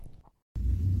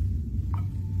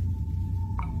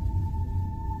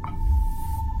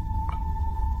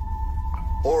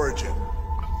Origin.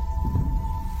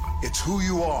 It's who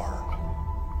you are,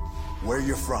 where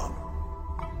you're from,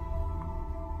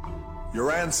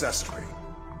 your ancestry,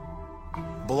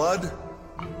 blood,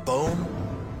 bone,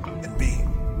 and being.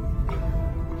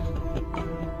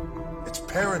 It's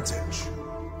parentage,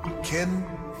 kin,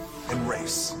 and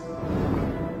race.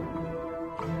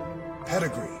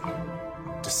 Pedigree,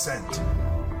 descent,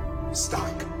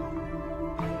 stock.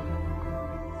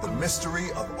 The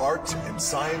mystery of art and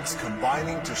science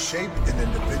combining to shape an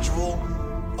individual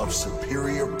of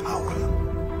superior power.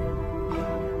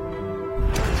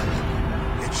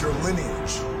 It's your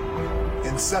lineage,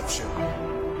 inception,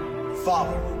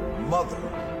 father, mother,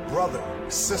 brother,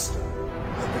 sister,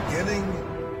 the beginning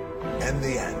and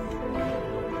the end.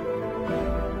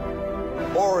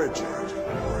 Origin.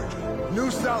 New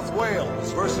South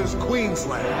Wales versus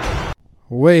Queensland.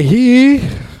 We're here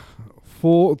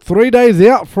for 3 days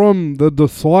out from the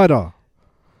decider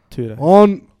 2 days.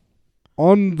 on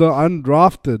the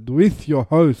Undrafted with your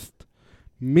host,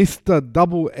 Mr.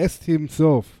 Double S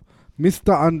himself,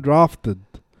 Mr. Undrafted,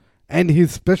 and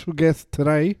his special guest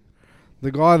today,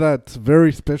 the guy that's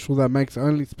very special, that makes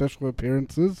only special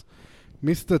appearances,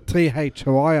 Mr. TH.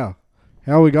 How are ya?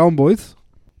 How we going, boys?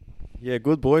 Yeah,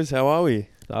 good boys. How are we?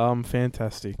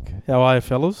 Fantastic. How are you,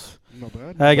 fellas? Not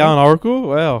bad. How you going, Oracle?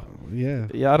 Wow. Yeah.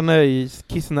 Yeah, I don't know. You're just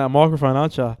kissing that microphone,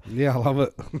 aren't you? Yeah, I love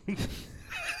it.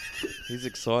 He's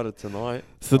excited tonight.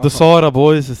 It's the decider,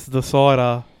 boys. It's the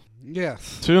decider.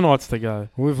 Yes. 2 nights to go.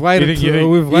 We've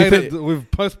waited.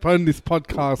 We've postponed this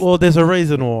podcast. Well, there's a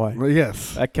reason why.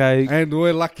 Yes. Okay. And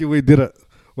we're lucky we did it.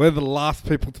 We're the last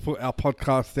people to put our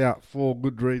podcast out for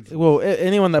good reason. Well,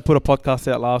 anyone that put a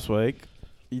podcast out last week,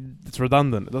 it's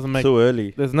redundant. It doesn't make... Too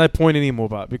early. There's no point anymore,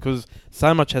 but because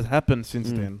so much has happened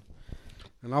since then.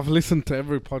 And I've listened to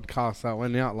every podcast that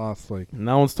went out last week.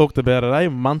 No one's talked about it, eh?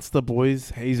 Munster,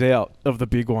 boys, he's out of the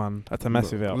big one. That's a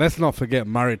massive out. Let's not forget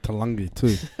Murray Talangi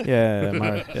too. Yeah,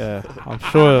 mate. Yeah, I'm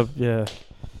sure. Yeah.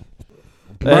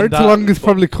 Murray And, Talangi's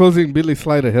probably causing Billy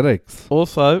Slater headaches.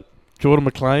 Also, Jordan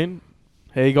McLean,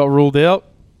 he got ruled out.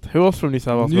 Who else from New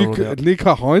South Wales got ruled out?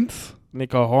 Nico Hines.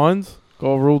 Nico Hines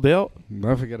got ruled out.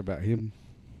 Don't forget about him.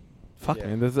 Fuck,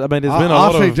 man. There's been a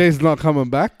lot of... RCJ's not coming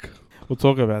back. We'll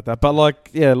talk about that. But, like,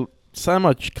 yeah, so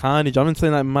much carnage. I haven't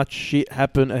seen that much shit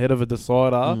happen ahead of a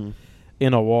decider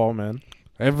in a while, man.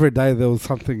 Every day there was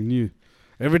something new.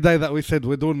 Every day that we said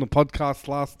we're doing the podcast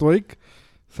last week,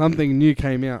 something new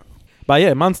came out. But,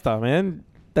 yeah, Munster, man.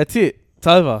 That's it. It's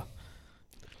over.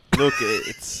 Look,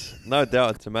 it's no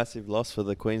doubt it's a massive loss for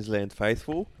the Queensland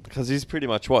faithful because he's pretty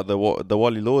much the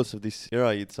Wally Lewis of this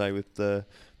era, you'd say, with the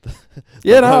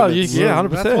yeah, moments.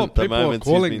 100%. That's what The people are moments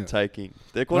he's calling been it. taking.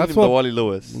 They're calling That's him the what- Wally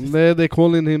Lewis. They're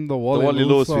calling him the Wally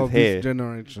Lewis of with hair. this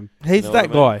generation. He's know that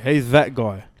what I guy. He's that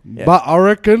guy. Yeah. But I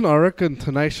reckon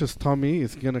Tenacious Tommy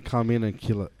is going to come in and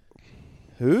kill it.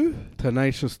 Who?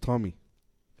 Tenacious Tommy.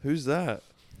 Who's that?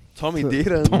 Tommy So-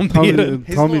 Dearden. Tommy He's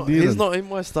Dearden. not in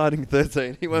my starting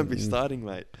 13. He won't be starting,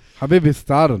 mate. Habib is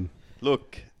starting.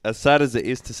 Look, as sad as it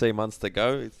is to see Munster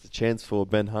go, it's the chance for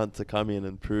Ben Hunt to come in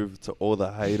and prove to all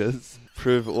the haters,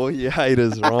 prove all your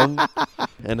haters wrong,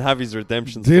 and have his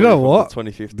redemption Do you story know from what? the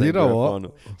 2015 Do you know grand what?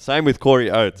 final. Same with Corey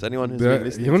Oates. Anyone who's been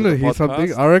listening You want to to the hear podcast,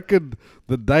 something? I reckon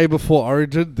the day before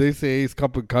Origin, DCE's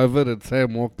copping COVID and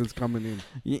Sam Walker's coming in.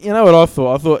 You know what I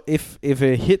thought? I thought if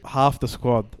it hit half the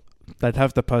squad, they'd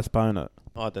have to postpone it.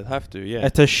 Oh, they'd have to, yeah.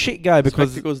 It's a shit go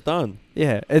because Spectacle's done.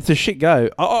 yeah, it's a shit go.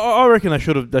 I reckon they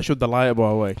should delay it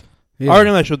by a week. Yeah. I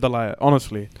reckon they should delay it,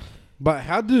 honestly. But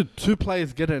how do 2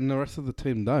 players get it and the rest of the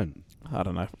team don't? I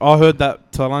don't know. I heard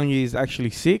that Talangi is actually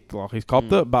sick, like he's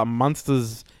copped it, but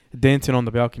Munster's dancing on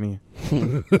the balcony.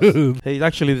 He's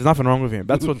actually, there's nothing wrong with him.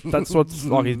 That's what's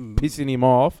like he's pissing him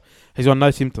off. He's got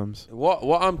no symptoms.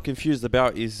 What I'm confused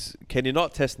about is, can you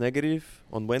not test negative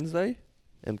on Wednesday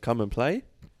and come and play?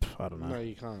 I don't know. No,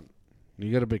 you can't.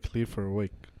 You got to be clear for a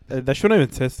week. They shouldn't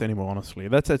even test anymore, honestly.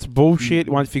 It's bullshit.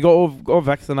 Once if you got all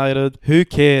vaccinated, who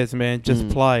cares, man? Just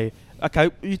play. Okay,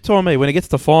 you told me when it gets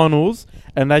to finals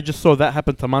and they just saw that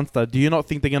happen to Munster, do you not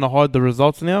think they're going to hide the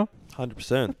results now?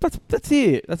 100%. That's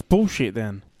it. That's bullshit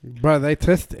then. Bro, they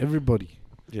test everybody.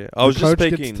 Yeah, I was just coach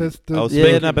gets speaking. tested. I was Yeah,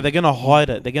 speaking- no, but they're going to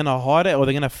hide it. They're going to hide it or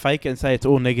they're going to fake it and say it's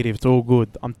all negative, it's all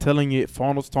good. I'm telling you,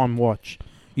 finals time, watch.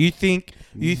 You think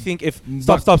if...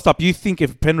 Stop. You think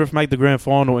if Penrith make the grand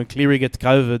final and Cleary gets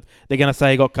COVID, they're going to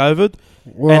say he got COVID?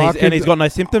 Well, and he's got no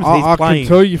symptoms? He's I playing. can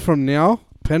tell you from now,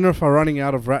 Penrith are running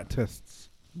out of rat tests.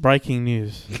 Breaking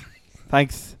news.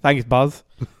 Thanks, Buzz.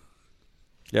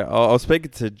 Yeah, I was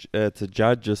speaking to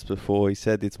Judd just before. He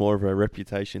said it's more of a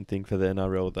reputation thing for the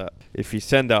NRL that if you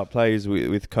send out players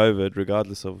with COVID,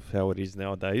 regardless of how it is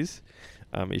nowadays,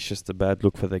 It's just a bad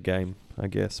look for the game, I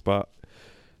guess. But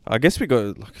I guess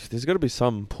there's got to be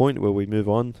some point where we move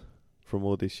on from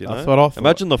all this, That's what I thought.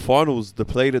 Imagine the finals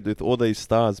depleted with all these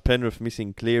stars, Penrith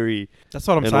missing Cleary, That's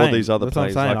what I'm and saying. all these other That's what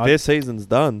I'm players. saying. Like their season's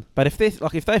done. But if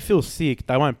they feel sick,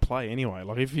 they won't play anyway.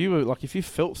 Like if you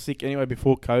felt sick anyway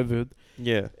before COVID,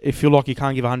 Yeah, if you're like you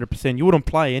can't give 100%, you wouldn't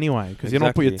play anyway because you're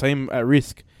not put your team at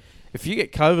risk. If you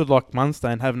get COVID like Munster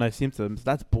and have no symptoms,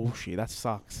 that's bullshit. That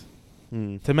sucks.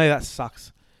 To me, that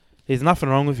sucks. There's nothing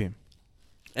wrong with him.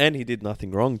 And he did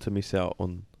nothing wrong to miss out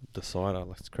on decider.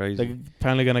 That's crazy. They're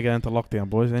apparently going to go into lockdown,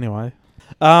 boys. Anyway,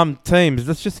 teams.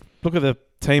 Let's just look at the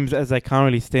teams as they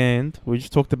currently stand. We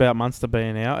just talked about Munster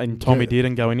being out and Tommy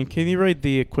didn't go in. Can you read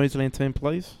the Queensland team,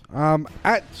 please?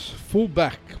 At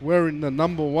fullback, wearing the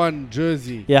number 1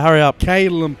 jersey. Yeah, hurry up.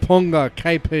 Kalen Ponga,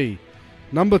 KP.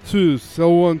 Number 2,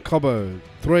 Selwyn Cobbo.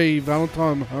 3,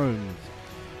 Valentine Holmes.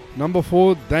 Number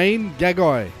 4, Dane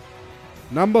Gagai.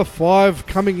 Number 5,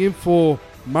 coming in for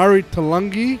Murray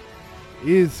Talangi,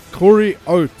 is Corey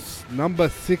Oates. Number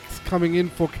 6, coming in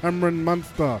for Cameron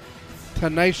Munster,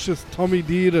 Tenacious Tommy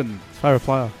Dearden. Favourite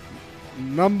player.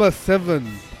 Number 7,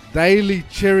 Daly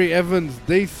Cherry Evans,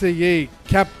 DCE,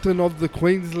 captain of the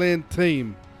Queensland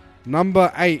team.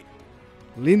 Number 8,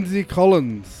 Lindsay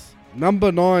Collins.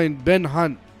 Number 9, Ben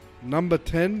Hunt. Number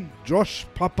 10, Josh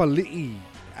Papali'i.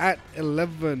 At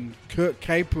 11, Kurt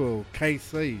Capel,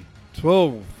 KC.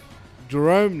 12,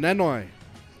 Jerome Nanai.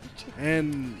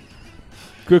 And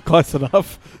Good, close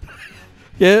enough.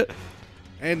 Yeah.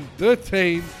 And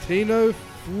 13, Tino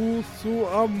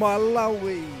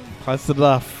Fusuamalawi. Close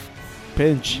enough.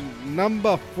 Bench.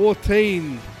 Number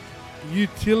 14,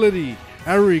 Utility,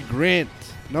 Harry Grant.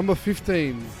 Number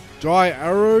 15, Jai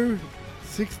Arrow.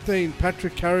 16,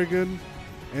 Patrick Carrigan.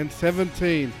 And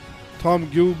 17, Tom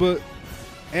Gilbert.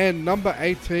 And number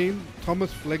 18,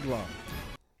 Thomas Flegler.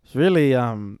 He's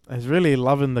really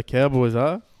loving the Cowboys,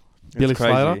 huh? Billy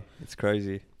Slater. It's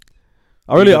crazy.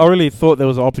 I really thought there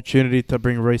was an opportunity to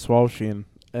bring Reece Walsh in,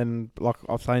 and like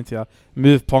I was saying to you,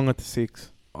 move Ponga to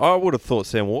 6. I would have thought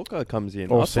Sam Walker comes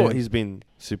in. I thought he's been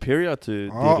superior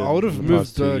to. I would have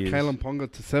moved Kalen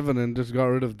Ponga to 7 and just got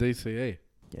rid of DCE.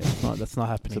 Yeah, that's not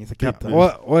happening. He's a captain.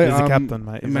 Wait, He's a captain,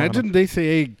 mate. Imagine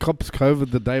DCE cops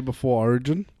COVID the day before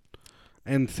Origin,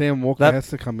 and Sam Walker has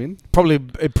to come in. Probably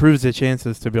improves their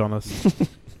chances, to be honest.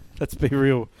 Let's be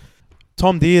real.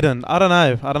 Tom Dearden, I don't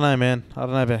know, man. I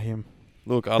don't know about him.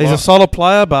 Look, he's a solid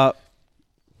player, but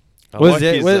I like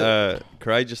his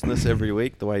courageousness every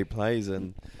week, the way he plays,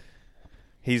 and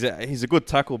he's a good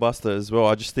tackle buster as well.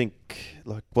 I just think,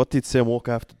 like, what did Sam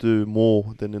Walker have to do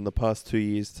more than in the past 2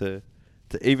 years to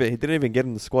even? He didn't even get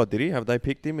in the squad, did he? Have they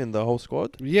picked him in the whole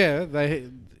squad? Yeah,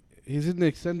 he's in the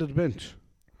extended bench.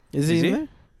 Is he in there?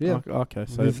 Yeah. Okay,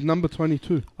 so he's number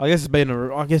 22. I guess it's been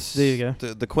I guess there you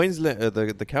go. The Queensland,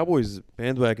 the Cowboys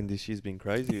bandwagon this year's been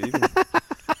crazy. Even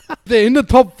they're in the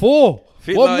top 4.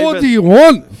 Fittler, what more do you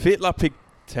want? Fittler picked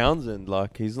Townsend.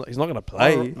 Like he's not going to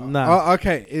play. No.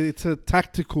 Okay, it's a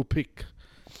tactical pick.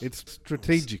 It's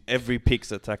strategic. Every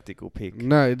pick's a tactical pick.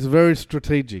 No, it's very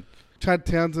strategic. Chad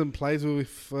Townsend plays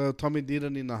with Tommy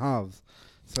Dearden in the halves,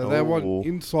 so they want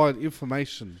inside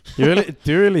information. Do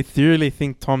you really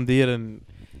think Tom Dearden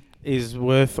is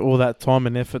worth all that time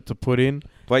and effort to put in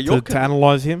to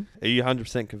analyse him? Are you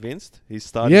 100% convinced he's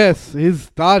starting? Yes, he's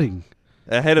starting.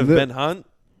 Ahead of Ben Hunt?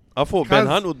 I thought Ben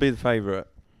Hunt would be the favourite.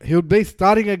 He would be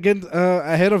starting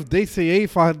ahead of DCE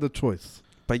if I had the choice.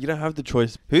 But you don't have the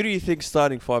choice. Who do you think's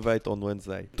starting 5'8" on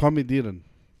Wednesday? Tommy Dearden.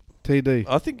 TD.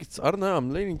 I think I don't know,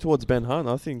 I'm leaning towards Ben Hunt.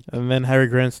 I think. And then Harry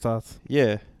Grant starts.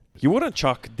 Yeah. You wouldn't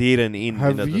chuck Dearden in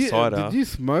a decider. Did you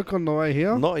smoke on the way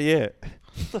here? Not yet.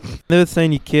 Never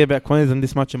seen you care about Queensland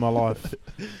this much in my life.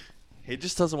 He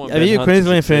just doesn't want. Are you a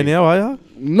Queensland fan now? Are you?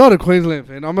 Not a Queensland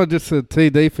fan. I'm just a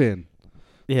TD fan.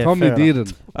 Yeah, Tommy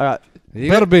Dearden. All right, you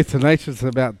got to be tenacious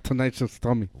about tenacious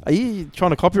Tommy. Are you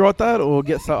trying to copyright that or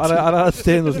get some? I don't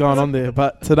understand what's going on there.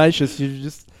 But tenacious,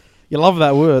 you love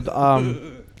that word.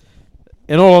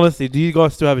 In all honesty, do you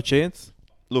guys still have a chance?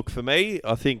 Look, for me,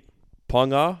 I think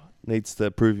Ponga needs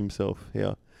to prove himself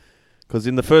here. Because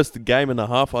in the first game and a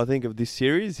half, I think, of this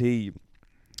series,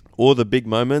 all the big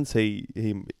moments, he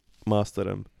mastered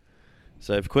them.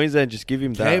 So if Queensland just give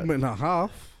him that... Game and a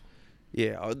half?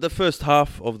 Yeah, the first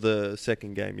half of the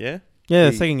second game, yeah? Yeah,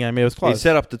 the second game, it was close. He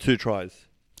set up the 2 tries.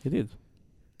 He did.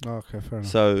 Oh, okay, fair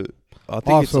enough. So I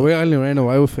think so we only ran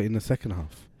away with it in the second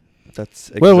half. That's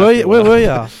exactly where were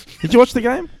you? Did you watch the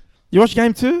game? You watched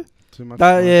game 2? Too much.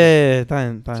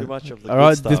 Don't. Too much of the all good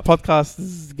right, stuff. this podcast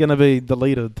is going to be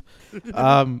deleted.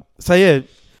 So, yeah,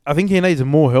 I think he needs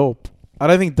more help. I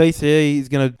don't think DCE is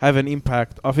going to have an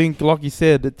impact. I think, like you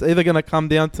said, it's either going to come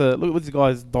down to... Look, this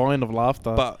guy's dying of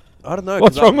laughter. But I don't know.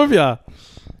 What's wrong with you?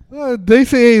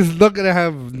 DCE is not going to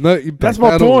have no impact. That's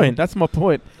my point. That's my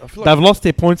point. They've lost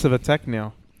their points of attack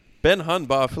now. Ben Hunt,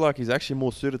 but I feel like he's actually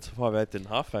more suited to 5'8" than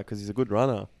halfback because he's a good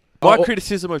runner. My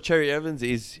criticism of Cherry Evans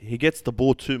is he gets the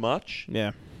ball too much.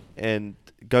 Yeah. And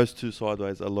goes too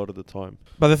sideways a lot of the time.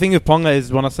 But the thing with Ponga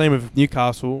is when I see him with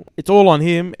Newcastle, it's all on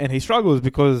him and he struggles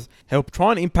because he'll try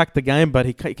and impact the game, but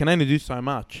he can only do so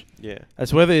much. Yeah.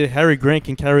 It's whether Harry Grant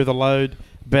can carry the load,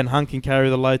 Ben Hunt can carry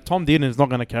the load. Tom Dearden is not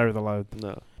going to carry the load.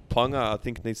 No. Ponga, I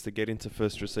think, needs to get into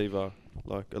first receiver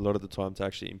like a lot of the time to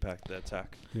actually impact the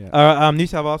attack. Yeah. New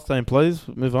South Wales team, please.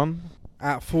 Move on.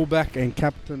 At fullback and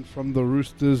captain from the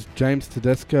Roosters, James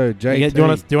Tedesco, JT. Yeah, do you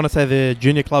want to say the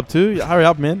junior club too? Hurry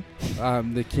up, man.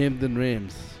 The Camden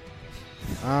Rams.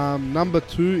 Number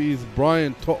 2 is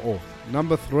Brian To'o.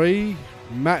 Number 3,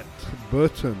 Matt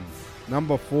Burton.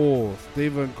 Number 4,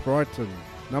 Stephen Crichton.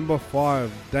 Number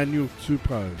 5, Daniel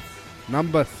Tupou.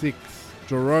 Number 6,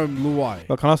 Jerome Luai.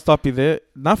 But can I stop you there?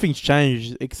 Nothing's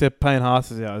changed except Payne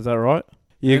Haas is out. Is that right?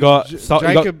 You got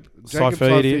Jacob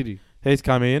Saifidi. He's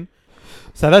come in.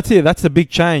 So that's it. That's a big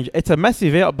change. It's a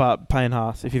massive out, but Payne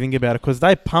Haas, if you think about it, because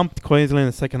they pumped Queensland in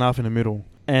the second half in the middle,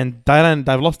 and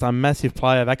they've lost a massive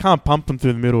player. They can't pump them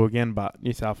through the middle again, but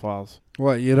New South Wales.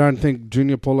 What, you don't think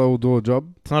Junior Paulo will do a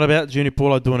job? It's not about Junior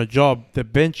Paulo doing a job. The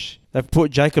bench, they've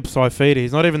put Jacob Saifidi.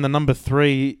 He's not even the number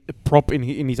 3 prop in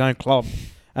his own club,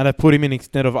 and they've put him in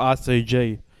instead of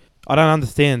RCG. I don't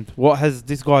understand. What has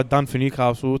this guy done for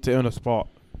Newcastle to earn a spot?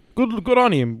 Good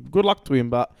on him. Good luck to him,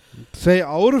 but... See,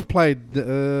 I would have played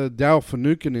Dale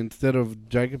Finucane instead of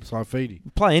Jacob Saifidi.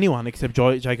 Play anyone except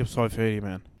Jacob Saifidi,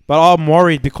 man. But I'm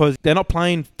worried because they're not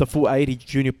playing the full 80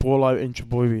 Junior Paulo and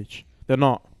Trebojevic. They're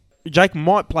not. Jake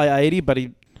might play 80, but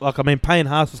Payne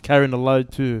Haas was carrying the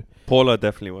load too. Paulo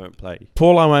definitely won't play.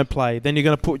 Paulo won't play. Then you're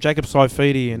going to put Jacob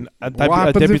Saifidi in a What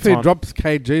happens if he drops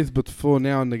KGs before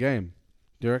now in the game?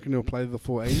 Do you reckon he'll play the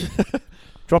full 80?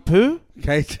 Drop who?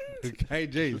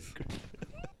 KGs.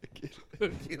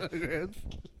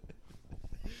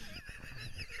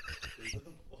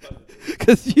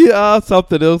 Because you are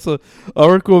something else.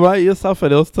 Oracle, mate, you're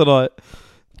something else tonight.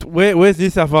 Where's New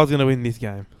South Wales going to win this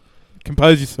game?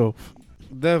 Compose yourself.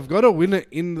 They've got to win it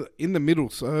in the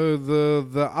middle. So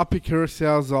the Upper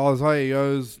Curacau's, the Isaiah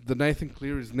Yo's, the Nathan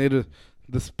Cleary's need to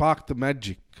spark the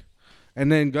magic.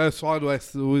 And then go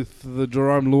sideways with the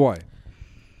Jerome Luai.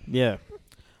 Yeah.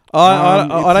 I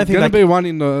don't think going to be one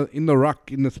in the ruck,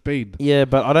 in the speed. Yeah,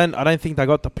 but I don't think they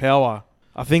got the power.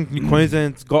 I think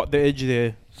Queensland's got the edge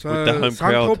there. So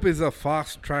Suncorp is a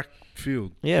fast track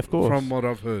field. Yeah, of course. From what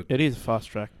I've heard, it is fast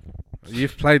track.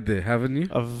 You've played there, haven't you?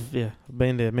 I've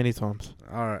been there many times.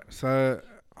 All right, so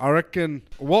I reckon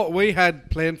what we had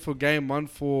planned for Game 1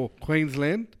 for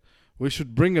Queensland, we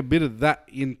should bring a bit of that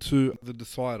into the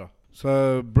decider.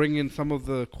 So bring in some of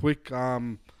the quick,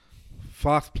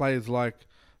 fast players like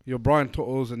your Brian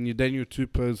To'os and your Daniel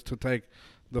Tupous to take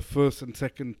the first and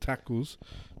second tackles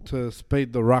to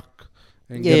speed the ruck.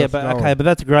 And but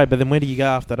that's great. But then where do you go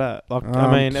after that?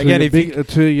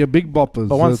 To your big boppers,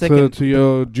 but 1 second, to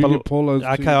your Junior Paulos.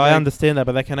 Okay, I understand that,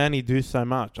 but they can only do so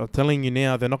much. I'm telling you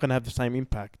now, they're not going to have the same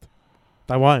impact.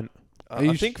 They won't.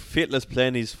 I think Fittler's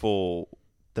plan is for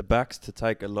the backs to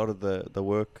take a lot of the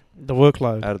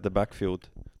workload out of the backfield.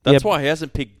 That's why he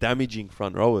hasn't picked damaging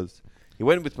front rowers. He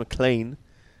went with McLean.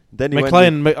 Then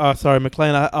McLean.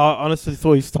 I honestly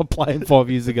thought he stopped playing 5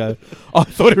 years ago. I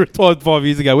thought he retired 5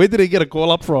 years ago. Where did he get a call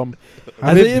up from?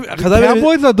 The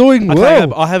Cowboys are doing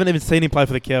well. I haven't even seen him play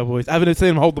for the Cowboys. I haven't even seen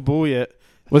him hold the ball yet.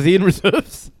 Was he in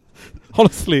reserves?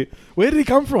 Honestly, where did he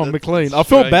come from, McLean? I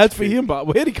felt bad for him, but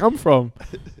where did he come from?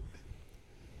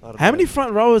 How many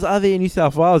front rowers are there in New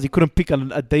South Wales? He couldn't pick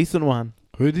a decent one.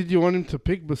 Who did you want him to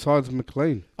pick besides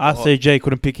McLean? RCJ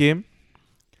couldn't pick him.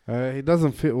 He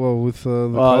doesn't fit well with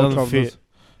the culture. Fit.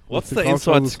 What's the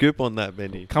inside scoop on that,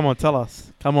 Benny? Come on, tell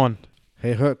us. Come on.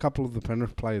 He hurt a couple of the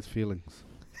Penrith players' feelings.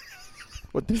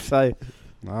 What did he say?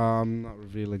 I'm not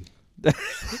revealing.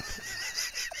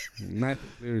 Nathan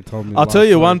Cleary told me. I'll tell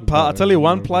you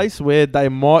one place where they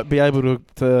might be able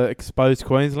to expose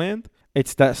Queensland.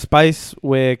 It's that space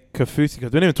where Kafusi,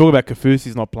 because we didn't even talk about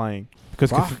Kafusi's not playing.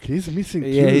 Because he's missing.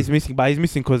 Yeah, he's missing, but he's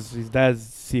missing because his dad's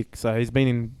sick, so he's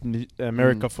been in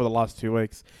America for the last 2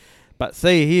 weeks. But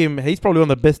see him, he's probably one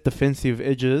of the best defensive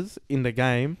edges in the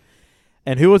game.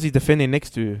 And who was he defending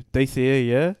next to? DCE,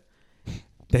 yeah?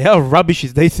 How rubbish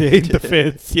is DCE in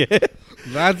defense, yeah?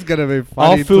 That's going to be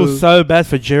funny. I feel so bad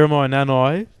for Jeremiah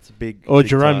Nanai. It's a big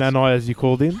Jerome task. Nanai, as you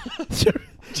called him.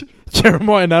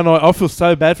 Jeremiah Nano, I feel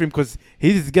so bad for him because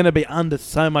he's going to be under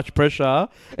so much pressure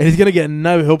and he's going to get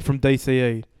no help from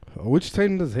DCE. Which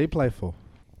team does he play for?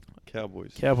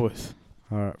 Cowboys.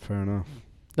 All right, fair enough.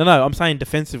 No, I'm saying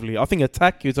defensively. I think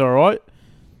attack is all right.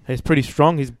 He's pretty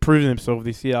strong. He's proven himself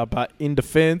this year. But in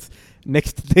defense,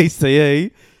 next to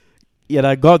DCE,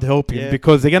 God help him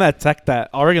because they're going to attack that.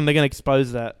 I reckon they're going to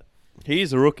expose that.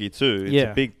 He's a rookie too.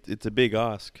 It's a big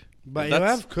ask. But you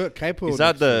have Kurt Capel. Is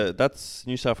that that's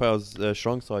New South Wales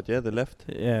strong side? Yeah, the left.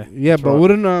 Yeah, but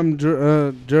wouldn't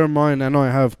Jeremiah and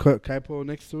I have Kurt Capel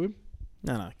next to him?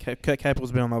 No. Kurt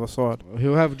Capel's been on the other side.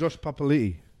 He'll have Josh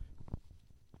Papali'i.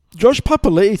 Josh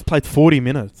Papali'i's played 40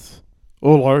 minutes,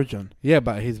 all Origin. Yeah,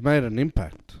 but he's made an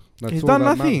impact. He's done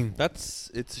nothing. It's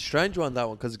a strange one, that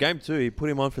one, because game 2 he put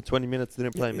him on for 20 minutes,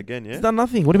 didn't play him again. Yeah, he's done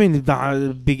nothing. What do you mean? He's done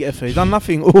a big effort. He's done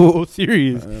nothing all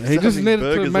series. He just needed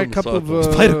to make a couple of. He's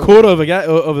played a quarter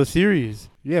of a series.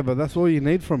 Yeah, but that's all you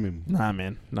need from him. Nah,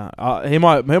 man. Nah, he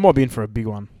might be in for a big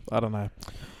one. I don't know.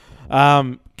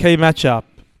 Key matchup.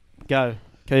 Go.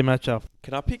 Key matchup.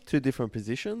 Can I pick 2 different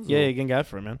positions? Yeah, you can go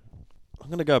for it, man. I'm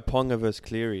gonna go Ponga versus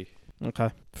Cleary. Okay,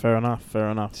 fair enough.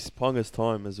 It's Ponga's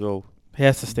time as well. He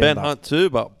has to stand Ben up. Hunt too,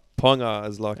 but Ponga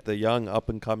as like the young up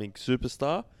and coming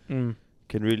superstar can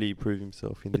really prove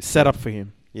himself in this. It's set up for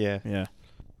him. Yeah.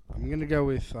 I'm gonna go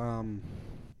with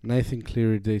Nathan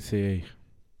Cleary DCE.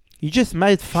 You just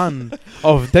made fun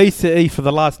of DCE for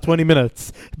the last 20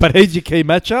 minutes, but here's your key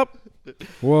matchup.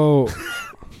 Whoa.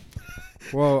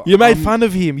 You made fun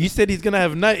of him. You said he's going to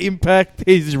have no impact.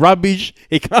 He's rubbish.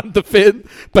 He can't defend.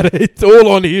 But it's all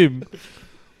on him.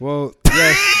 Well,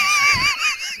 yes.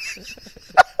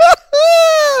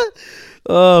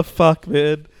 Oh, fuck,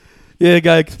 man. Yeah,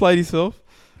 go explain yourself.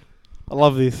 I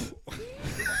love this.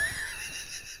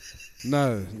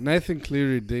 No, Nathan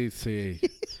Cleary DCE.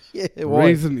 Yeah, why?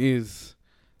 Reason is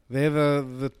they're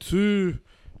the 2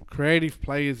 creative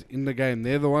players in the game.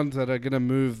 They're the ones that are going to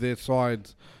move their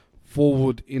sides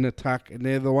forward in attack, and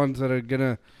they're the ones that are going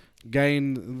to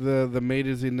gain the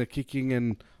meters in the kicking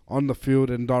and on the field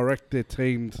and direct their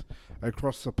teams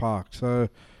across the park. So,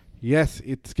 yes,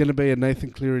 it's going to be a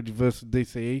Nathan Cleary versus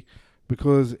DCE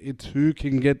because it's who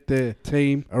can get their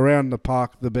team around the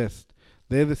park the best.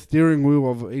 They're the steering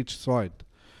wheel of each side.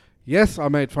 Yes, I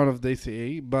made fun of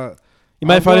DCE, but... You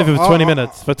made fun of him for 20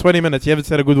 minutes. For 20 minutes, you haven't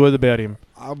said a good word about him.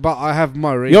 But I have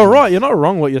my reasons. You're right. You're not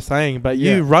wrong what you're saying, but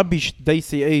you rubbish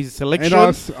DCE's selection.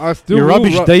 And I still you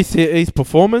rubbish DCE's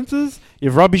performances.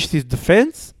 You've rubbished his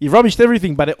defense. You've rubbished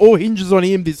everything, but it all hinges on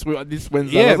him this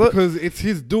Wednesday. Yeah, because it's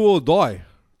his do or die.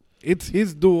 It's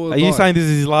his do or die. Are you saying this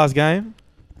is his last game?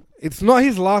 It's not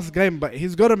his last game, but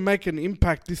he's got to make an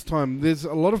impact this time. There's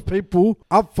a lot of people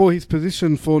up for his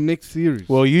position for next series.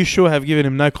 Well, you sure have given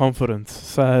him no confidence.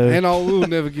 So and I will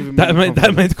never give him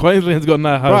that means Queensland's got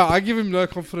no hope. Bro, I give him no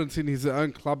confidence in his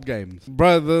own club games.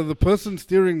 Bro, the person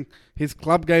steering his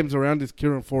club games around is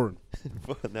Kieran Foran.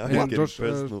 Now you're getting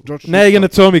personal. Now you're going to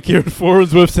tell me Kieran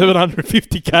Foran's worth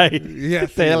 750k. Yes.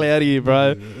 Get the hell out of here,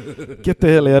 bro. Get the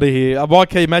hell out of here. My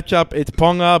key matchup, it's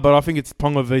Ponga, but I think it's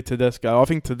Ponga v Tedesco. I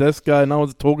think Tedesco, no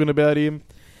one's talking about him.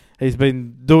 He's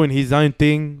been doing his own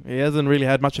thing. He hasn't really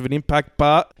had much of an impact,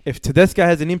 but if Tedesco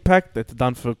has an impact, that's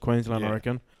done for Queensland, I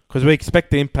reckon. Because we expect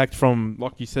the impact from,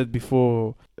 like you said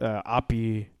before,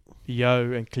 Api,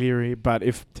 Yo and Cleary, but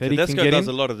if Teddy Tedesco can get does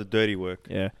in, a lot of the dirty work.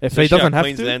 Yeah, if he doesn't have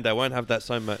Queensland, to, they won't have that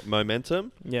same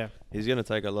momentum. Yeah, he's going to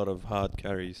take a lot of hard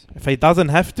carries. If he doesn't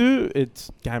have to,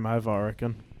 it's game over. I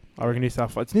reckon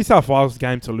it's New South Wales'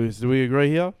 game to lose. Do we agree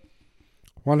here?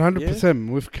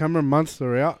 100% with Cameron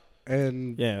Munster out,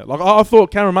 and like I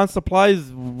thought Cameron Munster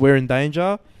plays, we're in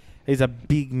danger. He's a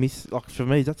big miss. Like for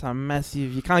me, that's a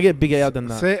massive. You can't get bigger out than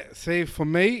that. See, for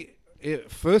me, it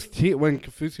first hit when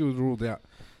Kafusi was ruled out.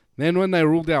 Then when they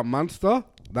ruled out Munster,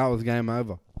 that was game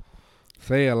over.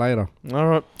 See you later.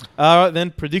 All right.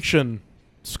 Then prediction: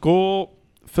 score,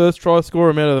 first try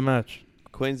scorer, man of the match.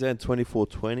 Queensland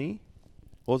 24-20.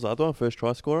 What was the other one? First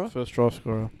try scorer. First try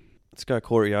scorer. Let's go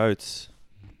Corey Oates.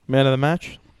 Man of the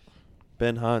match.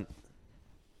 Ben Hunt.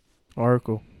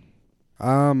 Oracle.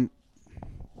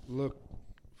 Look,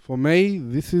 for me,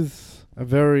 this is a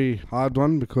very hard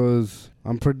one because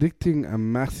I'm predicting a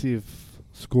massive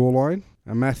scoreline.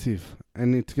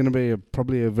 And it's going to be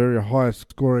probably a very high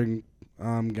scoring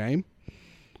game.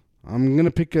 I'm going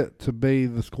to pick it to be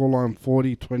the scoreline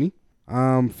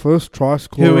 40-20. First try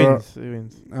scorer. Who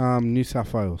wins? New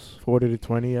South Wales.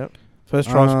 40-20, yep. First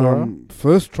try scorer.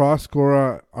 First try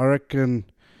scorer, I reckon,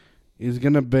 is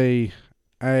going to be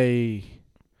a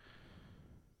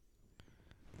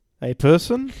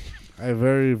person? A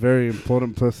very, very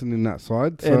important person in that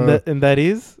side. So and that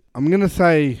is? I'm going to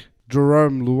say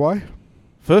Jerome Luai.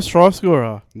 First try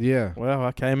scorer. Yeah. Wow,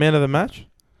 okay. Man of the match?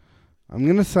 I'm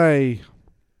going to say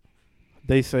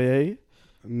DCE?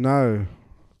 no.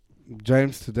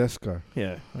 James Tedesco.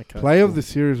 Yeah, okay. Player of the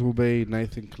series will be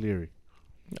Nathan Cleary.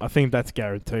 I think that's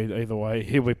guaranteed either way.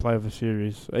 He'll be player of the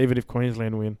series, even if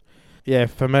Queensland win. Yeah,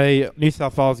 for me, New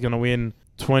South Wales going to win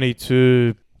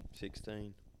 22-16.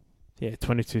 Yeah,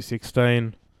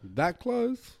 22-16. That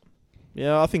close?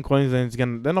 Yeah, I think Queensland's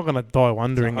they're not gonna die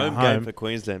wondering it's a at home home. game for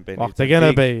Queensland, Ben. Like they're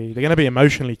gonna be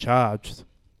emotionally charged.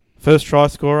 First try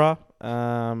scorer,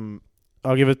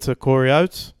 I'll give it to Corey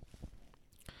Oates.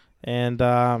 And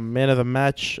man of the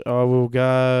match, I will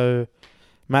go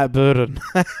Matt Burton.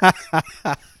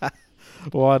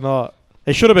 Why not?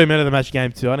 He should have been man of the match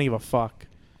game 2. I don't give a fuck.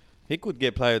 He could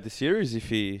get player of the series if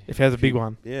he has a big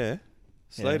one. Yeah.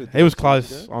 Yeah. He was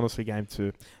close, honestly, game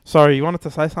 2. Sorry, you wanted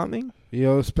to say something?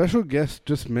 Your special guest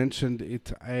just mentioned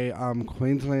it's a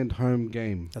Queensland home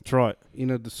game. That's right. In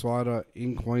a decider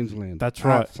in Queensland. That's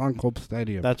right. At Suncorp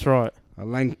Stadium. That's right.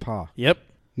 Lang Park. Yep.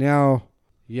 Now,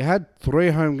 you had 3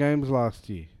 home games last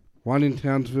year. One in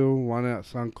Townsville, one at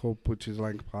Suncorp, which is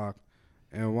Lang Park,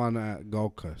 and one at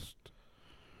Gold Coast.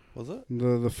 Was it?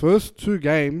 The first 2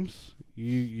 games,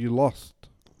 you lost.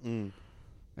 Mm.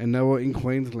 And they were in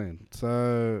Queensland.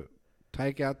 So,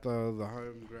 take out the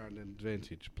home ground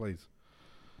advantage, please.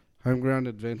 Home ground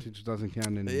advantage doesn't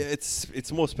count anymore. Yeah,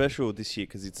 it's more special this year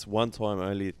because it's one time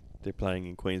only they're playing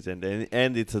in Queensland,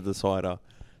 and it's a decider.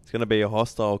 It's going to be a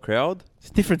hostile crowd. It's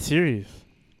a different series.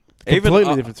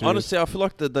 Completely different series. Honestly, I feel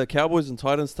like the Cowboys and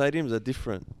Titans stadiums are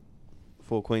different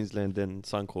for Queensland than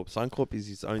Suncorp. Suncorp is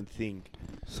its own thing.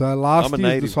 So last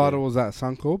year's decider was at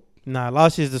Suncorp? No,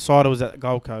 last year's decider was at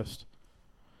Gold Coast.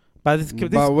 But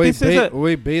we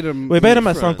beat them. We beat them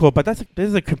at Suncorp, but this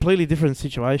is a completely different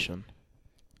situation.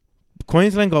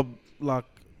 Queensland got like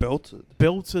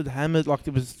belted, hammered, like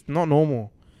it was not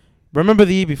normal. Remember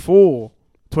the year before,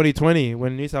 2020,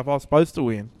 when New South Wales was supposed to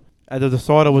win, and the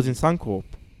decider was in Suncorp.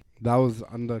 That was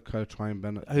under Coach Wayne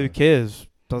Bennett. Who cares?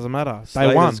 Doesn't matter.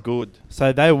 Slater's they won. Good.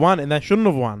 So they won, and they shouldn't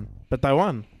have won, but they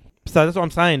won. So that's what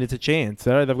I'm saying. It's a chance.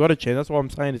 They've got a chance. That's what I'm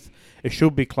saying. It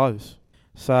should be close.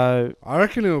 So I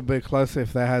reckon it would be closer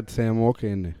if they had Sam Walker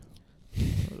in there.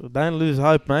 Don't lose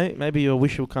hope, mate. Maybe your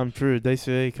wish will come true.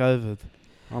 DCE COVID.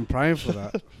 I'm praying for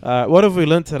that. What have we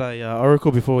learnt today,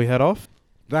 Oracle, before we head off?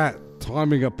 That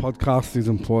timing a podcast is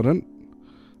important.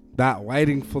 That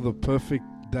waiting for the perfect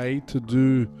day to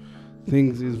do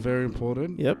things is very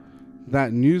important. Yep.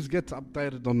 That news gets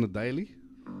updated on the daily.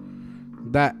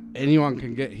 That anyone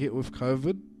can get hit with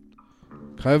COVID.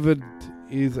 COVID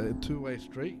is a two-way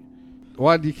street.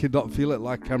 1, you cannot feel it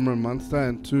like Cameron Munster,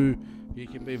 and 2, you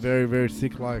can be very, very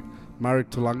sick like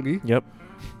Marek Tulangi. Yep.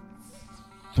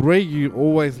 3, you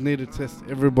always need to test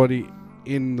everybody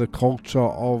in the culture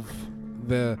of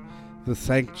the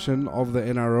sanction of the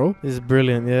NRL. This is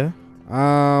brilliant, yeah.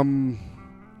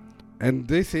 And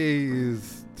this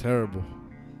is terrible.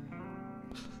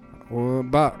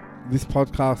 But this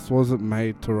podcast wasn't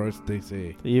made to roast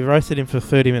DCE. You've roasted him for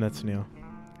 30 minutes now.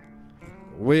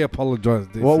 We apologise,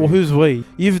 DCE. Well, who's we?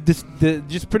 You've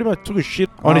just pretty much took a shit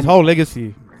on his whole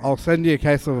legacy. I'll send you a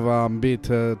case of beer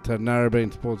to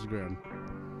Narrabeen Sports Ground.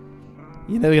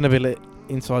 You're never going to be let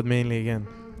inside Manly again.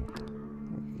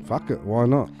 Fuck it, why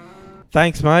not?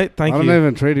 Thanks, mate. Thank you. I don't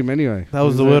even treat him anyway. That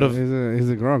was the word of... He's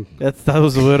a grung. That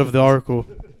was the word of the Oracle.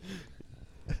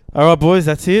 All right, boys,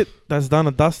 that's it. That's done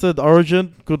and dusted.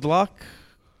 Origin, good luck.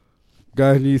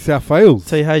 Go New South Wales.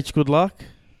 TH, good luck.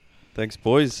 Thanks,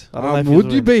 boys.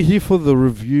 Would you be here for the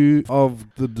review of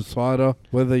the decider,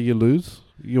 whether you lose?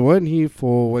 You weren't here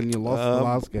for when you lost the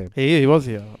last game. He was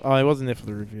here. Oh, he wasn't there for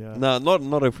the review. No,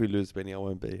 not if we lose, Benny. I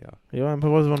won't be here. You won't, but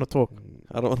what does he want to talk?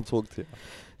 I don't want to talk to you.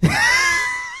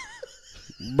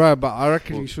 Bro, but I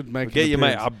reckon you should make get your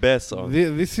mate our best on.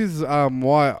 This is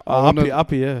why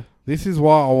up here. This is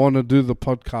why I want to do the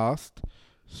podcast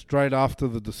straight after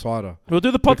the decider. We'll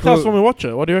do the podcast when we watch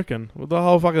it. What do you reckon? We'll do a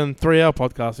whole fucking 3-hour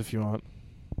podcast if you want.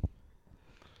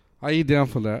 Are you down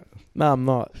for that? No, I'm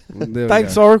not.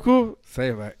 Thanks, Oracle. See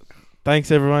you, mate. Thanks,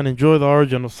 everyone. Enjoy the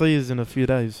Origin. I'll see you in a few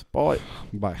days. Bye.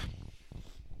 Bye.